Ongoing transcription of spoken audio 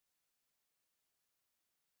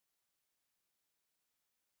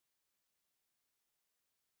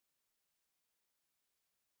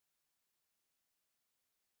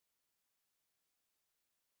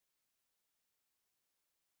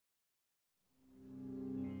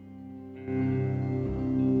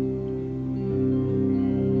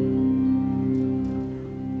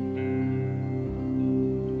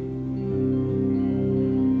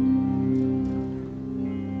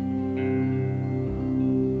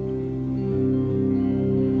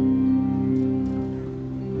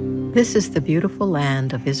This is the beautiful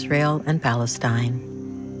land of Israel and Palestine.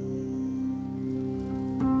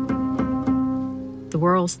 The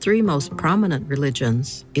world's three most prominent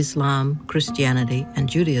religions, Islam, Christianity, and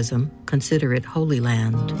Judaism, consider it Holy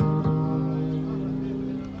Land.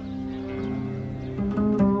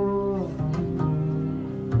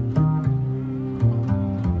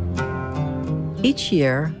 Each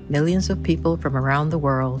year, millions of people from around the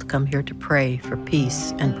world come here to pray for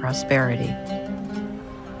peace and prosperity.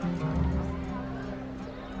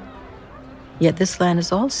 Yet this land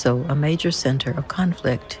is also a major center of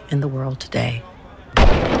conflict in the world today.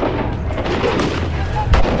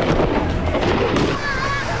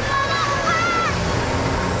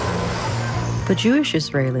 For Jewish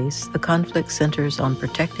Israelis, the conflict centers on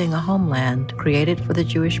protecting a homeland created for the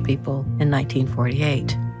Jewish people in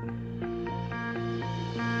 1948.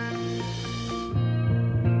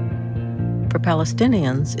 For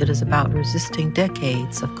Palestinians, it is about resisting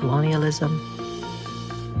decades of colonialism,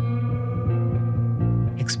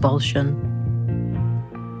 expulsion,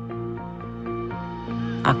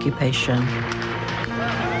 occupation,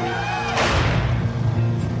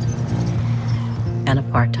 and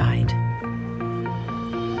apartheid.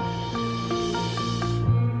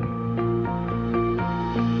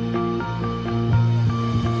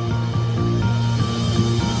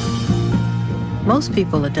 Most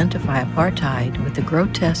people identify apartheid with the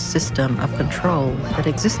grotesque system of control that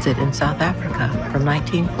existed in South Africa from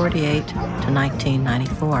 1948 to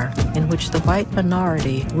 1994, in which the white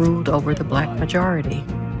minority ruled over the black majority,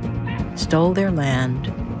 stole their land,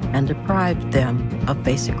 and deprived them of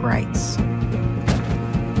basic rights.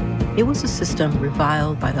 It was a system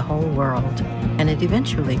reviled by the whole world, and it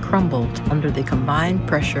eventually crumbled under the combined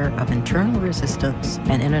pressure of internal resistance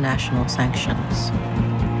and international sanctions.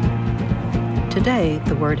 Today,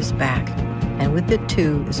 the word is back, and with it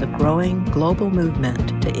too is a growing global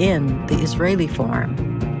movement to end the Israeli form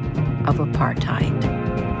of apartheid.